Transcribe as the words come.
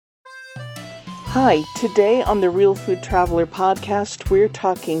Hi, today on the Real Food Traveler podcast, we're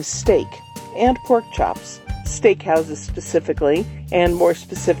talking steak and pork chops, steakhouses specifically, and more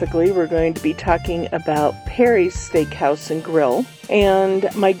specifically, we're going to be talking about Perry's Steakhouse and Grill.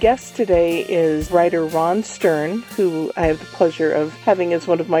 And my guest today is writer Ron Stern, who I have the pleasure of having as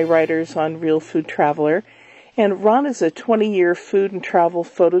one of my writers on Real Food Traveler. And Ron is a 20-year food and travel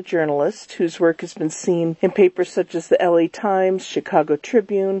photojournalist whose work has been seen in papers such as the LA Times, Chicago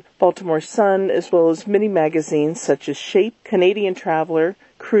Tribune, Baltimore Sun, as well as many magazines such as Shape, Canadian Traveler,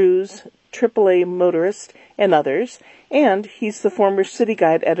 Cruise, AAA Motorist, and others. And he's the former city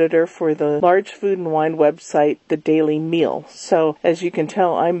guide editor for the large food and wine website, The Daily Meal. So, as you can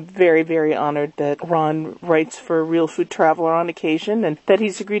tell, I'm very, very honored that Ron writes for Real Food Traveler on occasion and that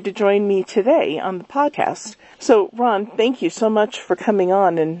he's agreed to join me today on the podcast. So, Ron, thank you so much for coming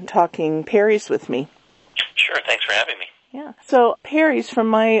on and talking Perry's with me. Sure, thanks for having me. Yeah. So Perry's, from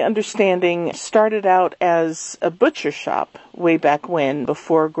my understanding, started out as a butcher shop way back when,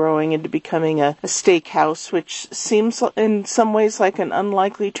 before growing into becoming a steakhouse, which seems in some ways like an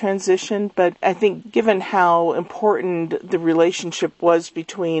unlikely transition. But I think given how important the relationship was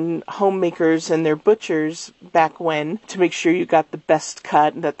between homemakers and their butchers back when, to make sure you got the best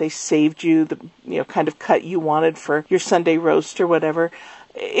cut and that they saved you the kind of cut you wanted for your Sunday roast or whatever,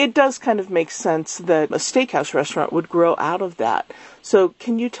 it does kind of make sense that a steakhouse restaurant would grow out of that. So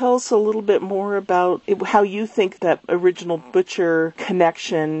can you tell us a little bit more about how you think that original butcher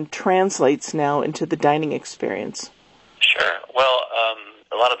connection translates now into the dining experience? Sure. Well,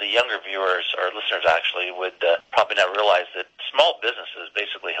 a lot of the younger viewers or listeners actually would probably not realize that small businesses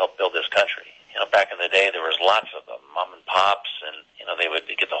basically helped build this country. Back in the day, there was lots of them, mom and pops, and they would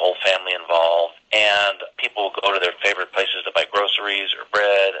get the whole family involved, and people would go to their favorite places to buy groceries or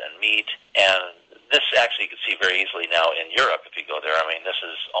bread and meat, and this actually you can see very easily now in Europe if you go there. I mean, this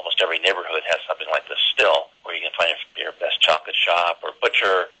is almost every neighborhood has something like this still, where you can find your best chocolate shop or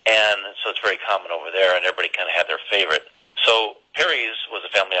butcher, and so it's very common over there, and everybody kind of had their favorite. So Perry's was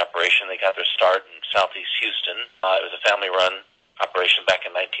a family operation. They got their start in southeast Houston. It was a family-run operation back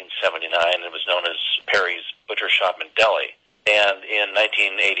in 1979. It was known as Perry's Butcher Shop and Deli. And in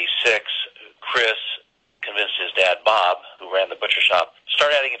 1986, Chris convinced his dad, Bob, who ran the butcher shop,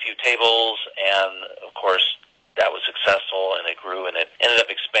 start adding a few tables, and of course, that was successful, and it grew, and it ended up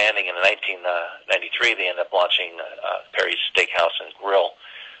expanding. In 1993, they ended up launching Perry's Steakhouse and Grill,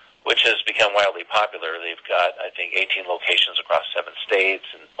 which has become wildly popular. They've got, I think, 18 locations across 7 states,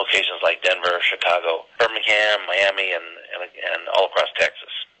 and locations like Denver, Chicago, Birmingham, Miami, and all across Texas.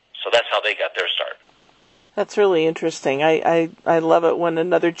 So that's how they got their start. That's really interesting. I love it when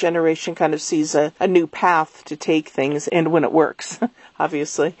another generation kind of sees a new path to take things, and when it works,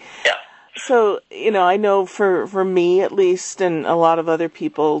 obviously. Yeah. So, I know for me at least, and a lot of other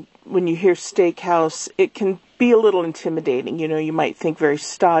people, when you hear steakhouse, it can be a little intimidating. You might think very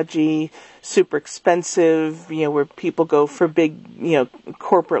stodgy, super expensive, where people go for big,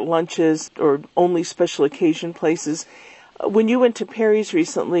 corporate lunches or only special occasion places. When you went to Perry's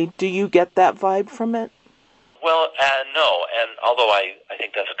recently, do you get that vibe from it? Well, no, and although I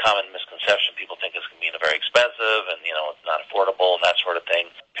think that's a common misconception, people think it's going to be very expensive and, it's not affordable and that sort of thing.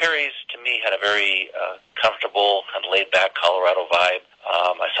 Perry's, to me, had a very comfortable, kind of laid-back Colorado vibe.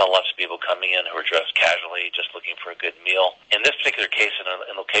 I saw lots of people coming in who were dressed casually, just looking for a good meal. In this particular case, in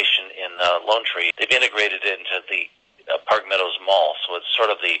a location in Lone Tree, they've integrated it into the Park Meadows Mall, so it's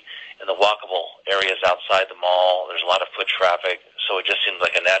sort of in the walkable areas outside the mall. There's a lot of foot traffic, so it just seems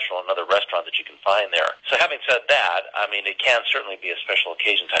like a natural another restaurant that you can find there. So having said that, I mean, it can certainly be a special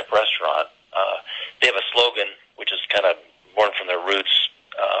occasion type restaurant. They have a slogan, which is kind of born from their roots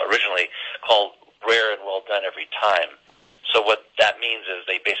originally, called "Rare and Well Done Every Time." So what that means is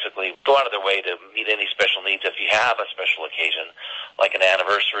they basically go out of their way to meet any special needs. If you have a special occasion, like an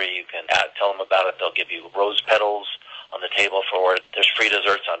anniversary, you can tell them about it. They'll give you rose petals on the table for it. There's free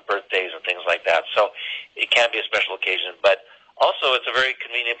desserts on birthdays and things like that. So it can be a special occasion, but also it's a very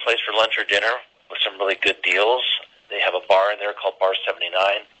convenient place for lunch or dinner with some really good deals. They have a bar in there called Bar 79,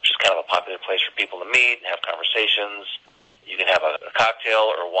 which is kind of a popular place for people to meet and have conversations. You can have a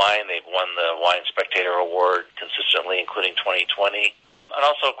cocktail or wine. They've won the Wine Spectator Award consistently, including 2020. And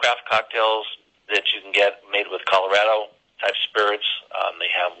also craft cocktails that you can get made with Colorado-type spirits.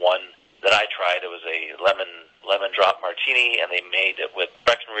 They have one that I tried. It was a lemon drop martini, and they made it with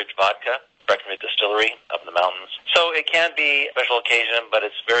Breckenridge vodka, Breckenridge Distillery up in the mountains. So it can be a special occasion, but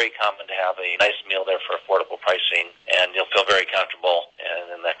it's very common to have a nice meal there for affordable pricing, and you'll feel very comfortable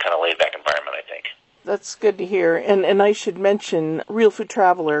and in that kind of laid-back environment, I think. That's good to hear. And I should mention, Real Food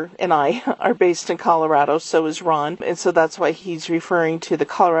Traveler and I are based in Colorado, so is Ron. And so that's why he's referring to the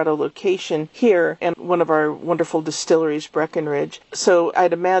Colorado location here and one of our wonderful distilleries, Breckenridge. So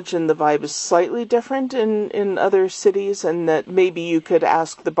I'd imagine the vibe is slightly different in other cities, and that maybe you could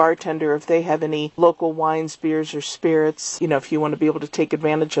ask the bartender if they have any local wines, beers, or spirits, if you want to be able to take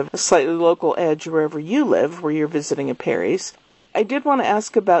advantage of a slightly local edge wherever you live, where you're visiting a Perry's. I did want to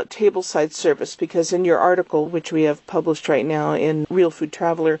ask about tableside service, because in your article, which we have published right now in Real Food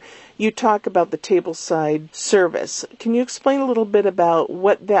Traveler, you talk about the tableside service. Can you explain a little bit about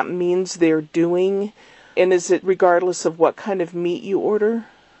what that means they're doing? And is it regardless of what kind of meat you order?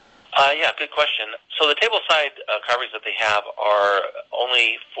 Yeah, good question. So the tableside carvings that they have are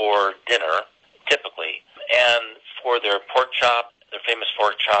only for dinner, typically, and for their pork chop, their famous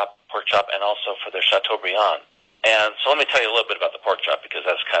pork chop, and also for their Chateaubriand. And so let me tell you a little bit about the pork chop, because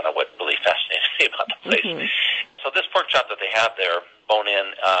that's kind of what really fascinates me about the place. Mm-hmm. So this pork chop that they have there,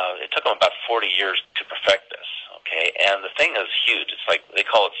 bone-in, it took them about 40 years to perfect this, okay? And the thing is huge. It's like, they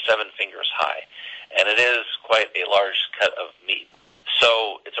call it 7 fingers high. And it is quite a large cut of meat.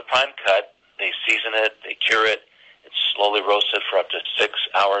 So it's a prime cut. They season it, they cure it. It's slowly roasted for up to 6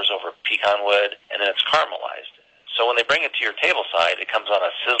 hours over pecan wood, and then it's caramelized. So when they bring it to your table side, it comes on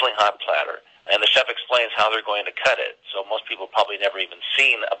a sizzling hot platter. And the chef explains how they're going to cut it. So most people probably never even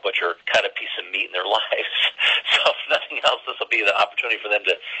seen a butcher cut a piece of meat in their lives. So if nothing else, this will be the opportunity for them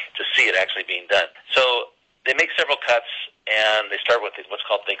to see it actually being done. So they make several cuts, and they start with they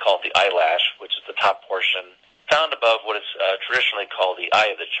call it the eyelash, which is the top portion, found above what is traditionally called the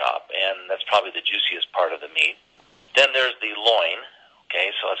eye of the chop, and that's probably the juiciest part of the meat. Then there's the loin. Okay,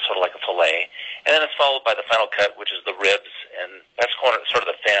 so it's sort of like a fillet. And then it's followed by the final cut, which is the ribs, and that's sort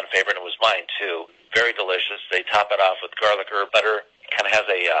of the fan favorite. It was mine, too. Very delicious. They top it off with garlic herb butter. It kind of has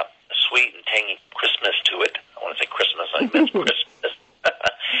a sweet and tangy Christmas to it. I want to say Christmas. I meant Christmas.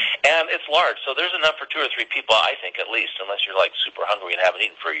 And it's large, so there's enough for 2 or 3 people, I think, at least, unless you're, like, super hungry and haven't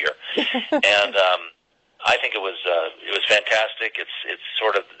eaten for a year. And I think it was fantastic. It's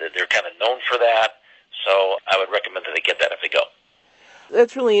sort of, they're kind of known for that, so I would recommend that they get that if they go.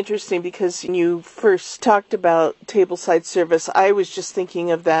 That's really interesting, because when you first talked about tableside service, I was just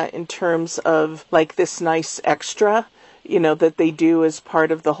thinking of that in terms of like this nice extra, that they do as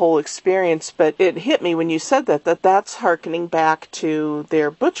part of the whole experience. But it hit me when you said that's hearkening back to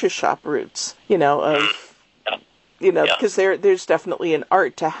their butcher shop roots, because there's definitely an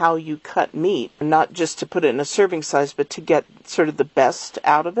art to how you cut meat, not just to put it in a serving size, but to get sort of the best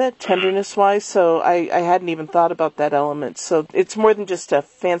out of it, tenderness-wise. So I hadn't even thought about that element. So it's more than just a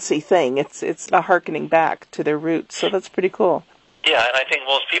fancy thing. It's a hearkening back to their roots. So that's pretty cool. Yeah, and I think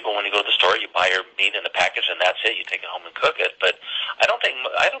most people, when you go to the store, you buy your meat in a package, and that's it. You take it home and cook it. But I don't think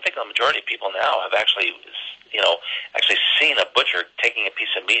the majority of people now have actually seen a butcher taking a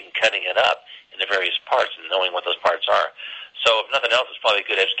piece of meat and cutting it up in the various parts and knowing what those parts are. So if nothing else, it's probably a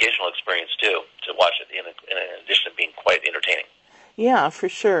good educational experience too, to watch it, in addition to being quite entertaining. Yeah, for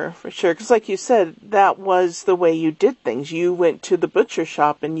sure. Because like you said, that was the way you did things. You went to the butcher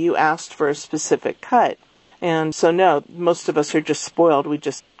shop and you asked for a specific cut. And so no, most of us are just spoiled. We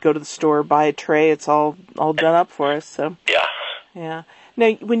just go to the store, buy a tray, it's all done up for us. So yeah.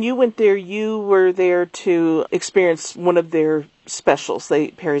 Now, when you went there, you were there to experience one of their specials.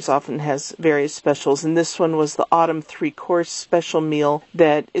 Perry's often has various specials, and this one was the Autumn 3-course special meal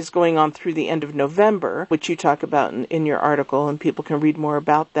that is going on through the end of November, which you talk about in your article, and people can read more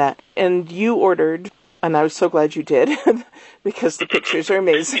about that. And you ordered, and I was so glad you did, because the pictures are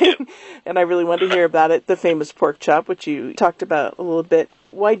amazing, and I really wanted to hear about it, the famous pork chop, which you talked about a little bit.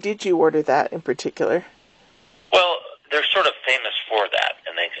 Why did you order that in particular? Well, they're sort of famous for that,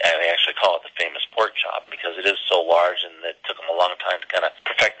 and they actually call it the famous pork chop because it is so large, and it took them a long time to kind of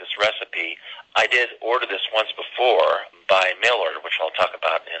perfect this recipe. I did order this once before by mail order, which I'll talk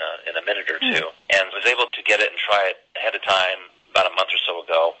about in a minute or two, and was able to get it and try it ahead of time about a month or so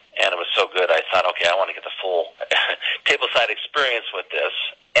ago, and it was so good I thought, okay, I want to get the full tableside experience with this,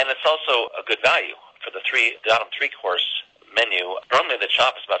 and it's also a good value for the Autumn 3-course menu. Normally the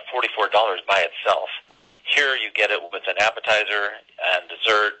chop is about $44 by itself. Here you get it with an appetizer and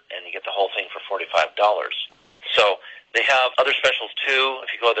dessert, and you get the whole thing for $45. So they have other specials too.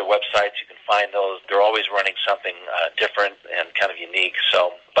 If you go to their websites, you can find those. They're always running something different and kind of unique.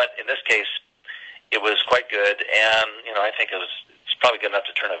 So, but in this case, it was quite good, and I think it's probably good enough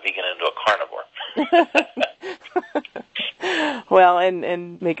to turn a vegan into a carnivore. Well,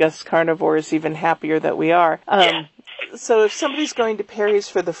 and make us carnivores even happier that we are. Yeah. So if somebody's going to Perry's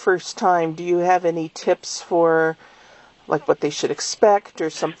for the first time, do you have any tips for like what they should expect or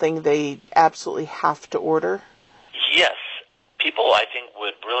something they absolutely have to order? Yes. People, I think,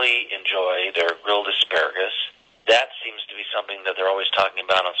 would really enjoy their grilled asparagus. That seems to be something that they're always talking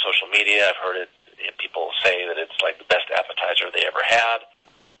about on social media. I've heard it. People say that it's like the best appetizer they ever had.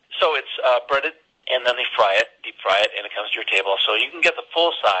 So it's breaded, and then they fry it, deep fry it, and it comes to your table. So you can get the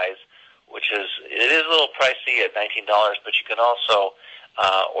full size, which is a little pricey at $19, but you can also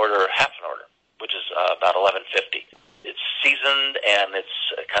order half an order, which is about $11.50. It's seasoned, and it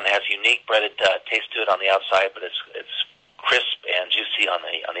kind of has unique breaded taste to it on the outside, but it's crisp and juicy on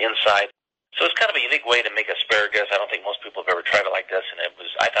the inside. So it's kind of a unique way to make asparagus. I don't think most people have ever tried it like this, and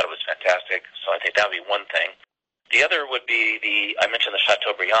I thought it was fantastic. So I think that would be one thing. The other would be I mentioned the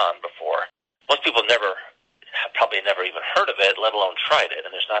Chateaubriand before. Most people have probably never even heard of it, let alone tried it.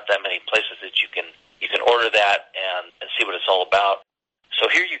 And there's not that many places that you can order that and see what it's all about.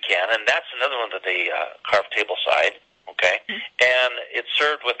 So here you can, and that's another one that they carve tableside. Okay, and it's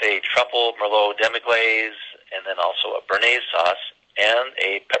served with a truffle merlot demi-glaze, and then also a béarnaise sauce and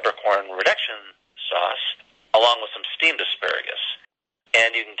a peppercorn reduction sauce, along with some steamed asparagus.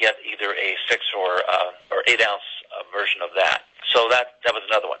 And you can get either a 6 or 8 ounce version of that. So that was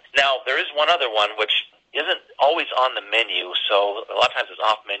another one. Now there is one other one which isn't always on the menu, so a lot of times it's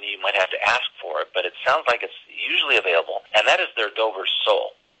off menu. You might have to ask for it, but it sounds like it's usually available, and that is their Dover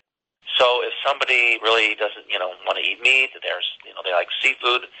sole. So if somebody really doesn't, want to eat meat, they like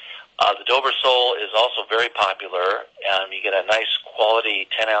seafood, the Dover sole is also very popular, and you get a nice quality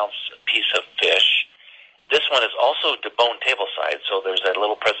 10-ounce piece of fish. This one is also deboned tableside, so there's a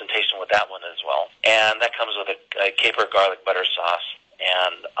little presentation with that one as well. And that comes with a caper garlic butter sauce.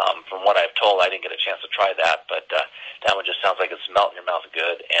 And from what I've told, I didn't get a chance to try that, but that one just sounds like it's melting your mouth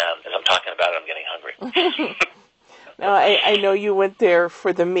good. And as I'm talking about it, I'm getting hungry. Now, I know you went there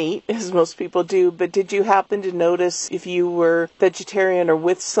for the meat, as most people do, but did you happen to notice if you were vegetarian or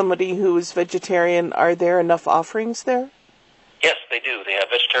with somebody who was vegetarian, are there enough offerings there? Yes, they do. They have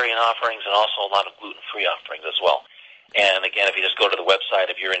vegetarian offerings and also a lot of gluten-free offerings as well. And again, if you just go to the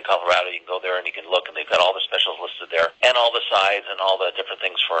website, if you're in Colorado, you can go there and you can look, and they've got all the specials listed there, and all the sides and all the different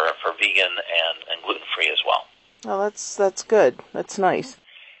things for vegan and gluten-free as well. Oh, that's good. That's nice.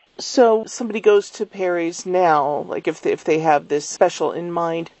 So somebody goes to Perry's now, like if they have this special in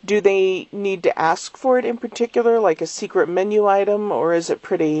mind, do they need to ask for it in particular, like a secret menu item, or is it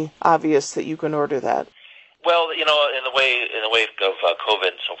pretty obvious that you can order that? Well, in the wake of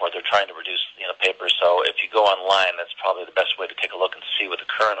COVID and so forth, they're trying to reduce paper. So if you go online, that's probably the best way to take a look and see what the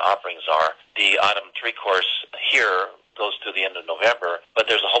current offerings are. The autumn 3-course here goes through the end of November, but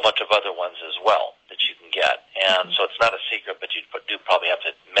there's a whole bunch of other ones as well that you can get. And so it's not a secret, but you do probably have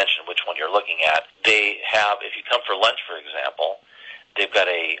to mention which one you're looking at. They have, if you come for lunch, for example, they've got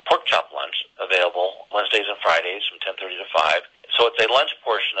a pork chop lunch available Wednesdays and Fridays from 10:30 to 5. So it's a lunch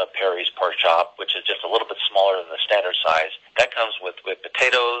portion of Perry's pork chop, which is just a little bit smaller than the standard size. That comes with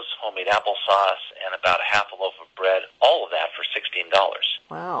potatoes, homemade applesauce, and about a half a loaf of bread, all of that for $16.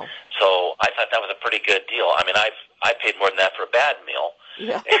 Wow. So I thought that was a pretty good deal. I mean, I paid more than that for a bad meal.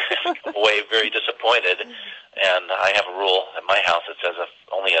 Yeah. And I'm away very disappointed. And I have a rule at my house that says if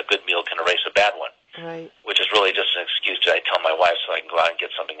only a good meal can erase a bad one. Right. Which is really just an excuse that I tell my wife so I can go out and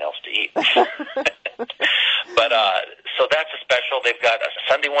get something else to eat. But so that's a special. They've got a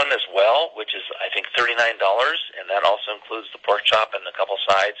Sunday one as well, which is I think $39, and that also includes the pork chop and a couple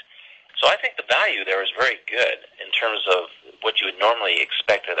sides. So I think the value there is very good in terms of what you would normally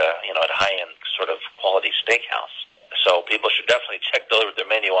expect at a high-end sort of quality steakhouse. So people should definitely check their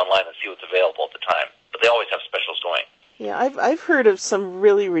menu online and see what's available at the time. But they always have specials going. Yeah, I've heard of some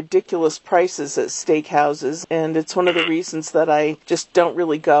really ridiculous prices at steakhouses, and it's one of the reasons that I just don't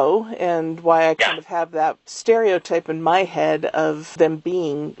really go, and why I kind of have that stereotype in my head of them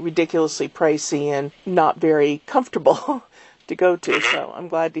being ridiculously pricey and not very comfortable to go to. So I'm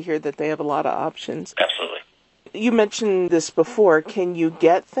glad to hear that they have a lot of options. Absolutely. You mentioned this before. Can you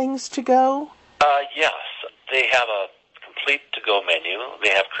get things to go? Yes. They have a complete to-go menu. They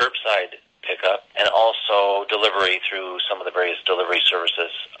have curbside pickup and also delivery through some of the various delivery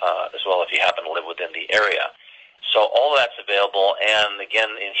services as well if you happen to live within the area. So all that's available. And again,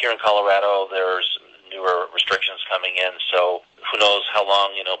 here in Colorado, there's newer restrictions coming in. So who knows how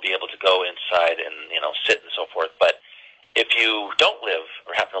long, be able to go inside and, sit and so forth. But if you don't live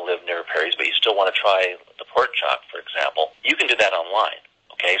or happen to live near Perry's, but you still want to try the pork chop, for example, you can do that online.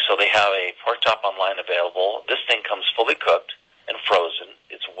 Okay, so they have a pork chop online available. This thing comes fully cooked and frozen.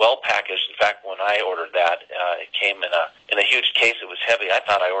 It's well packaged. In fact, when I ordered that, it came in a huge case. It was heavy. I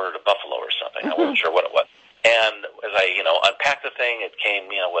thought I ordered a buffalo or something. I wasn't sure what it was. And as I unpacked the thing, it came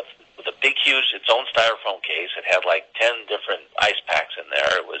with with a big, huge, its own styrofoam case. It had like 10 different ice packs in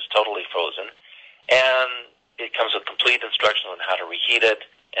there. It was totally frozen. And it comes with complete instructions on how to reheat it,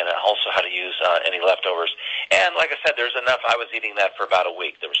 and also how to use any leftovers. And like I said, there's enough. I was eating that for about a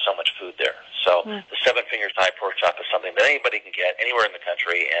week. There was so much food there. So the Seven Finger Thai pork chop is something that anybody can get anywhere in the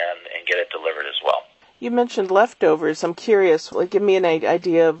country and get it delivered as well. You mentioned leftovers. I'm curious. Give me an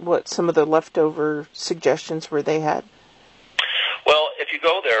idea of what some of the leftover suggestions were they had. Well, if you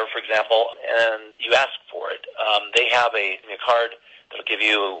go there, for example, and you ask for it, they have a card that will give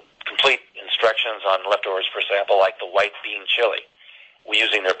you complete instructions on leftovers, for example, like the white bean chili. We're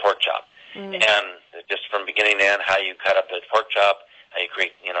using their pork chop. And just from beginning to end, how you cut up the pork chop, how you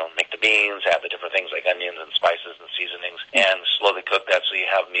make the beans, add the different things like onions and spices and seasonings, and slowly cook that so you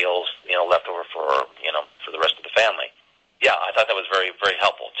have meals, left over for the rest of the family. Yeah, I thought that was very, very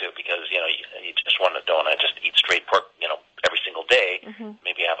helpful, too, because, you just don't want to just eat straight pork, every single day.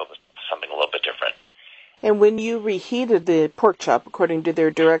 Maybe have it with something a little bit different. And when you reheated the pork chop according to their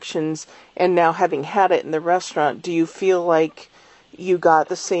directions, and now having had it in the restaurant, do you feel like you got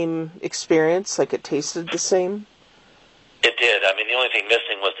the same experience, like it tasted the same? It did. I mean, the only thing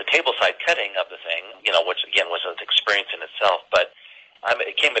missing was the tableside cutting of the thing, which, again, was an experience in itself. But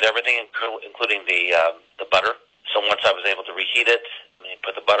it came with everything, including the butter. So once I was able to reheat it,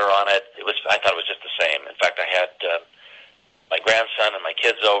 put the butter on it, I thought it was just the same. In fact, I had my grandson and my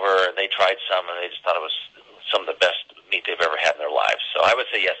kids over, and they tried some, and they just thought it was some of the best meat they've ever had in their lives. So I would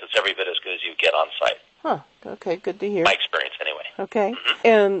say, yes, it's every bit as good as you get on site. Huh. Okay, good to hear. My experience, anyway. Okay.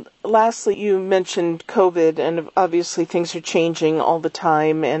 And lastly, you mentioned COVID, and obviously things are changing all the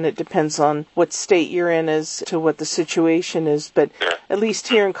time, and it depends on what state you're in as to what the situation is. But at least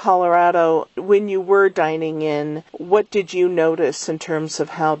here in Colorado, when you were dining in, what did you notice in terms of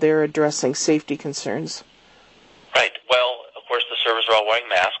how they're addressing safety concerns? Right. Well, of course, the servers are all wearing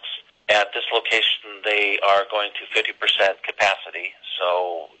masks. At this location, they are going to 50% capacity,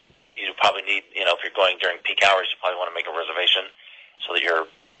 so you probably need, if you're going during peak hours, you probably want to make a reservation so that you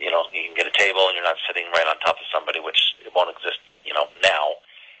can get a table and you're not sitting right on top of somebody, which it won't exist, now.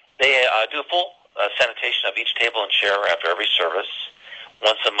 They do a full sanitation of each table and chair after every service.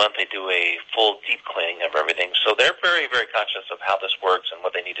 Once a month, they do a full deep cleaning of everything. So they're very, very conscious of how this works and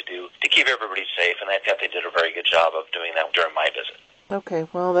what they need to do to keep everybody safe, and I think they did a very good job of doing that during my visit. Okay,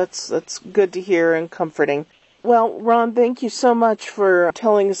 well, that's good to hear and comforting. Well, Ron, thank you so much for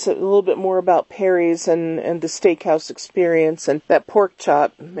telling us a little bit more about Perry's and the steakhouse experience and that pork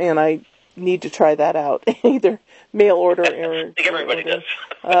chop. Man, I need to try that out, either mail order or... I think everybody does.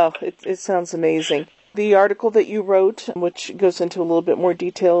 Oh, it sounds amazing. The article that you wrote, which goes into a little bit more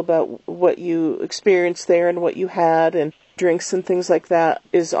detail about what you experienced there and what you had and drinks and things like that,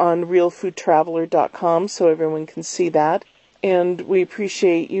 is on realfoodtraveler.com, so everyone can see that. And we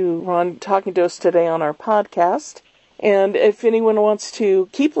appreciate you, Ron, talking to us today on our podcast. And if anyone wants to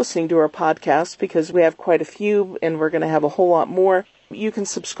keep listening to our podcast, because we have quite a few and we're going to have a whole lot more, you can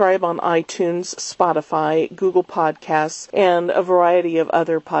subscribe on iTunes, Spotify, Google Podcasts, and a variety of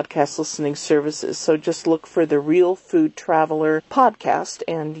other podcast listening services. So just look for the Real Food Traveler podcast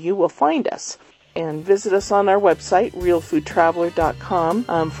and you will find us. And visit us on our website,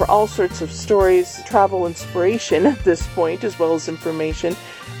 realfoodtraveler.com, for all sorts of stories, travel inspiration at this point, as well as information,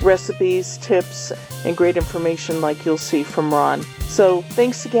 recipes, tips, and great information like you'll see from Ron. So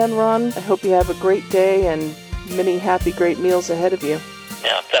thanks again, Ron. I hope you have a great day and many happy, great meals ahead of you.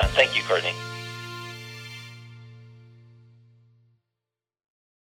 Yeah, thank you, Courtney.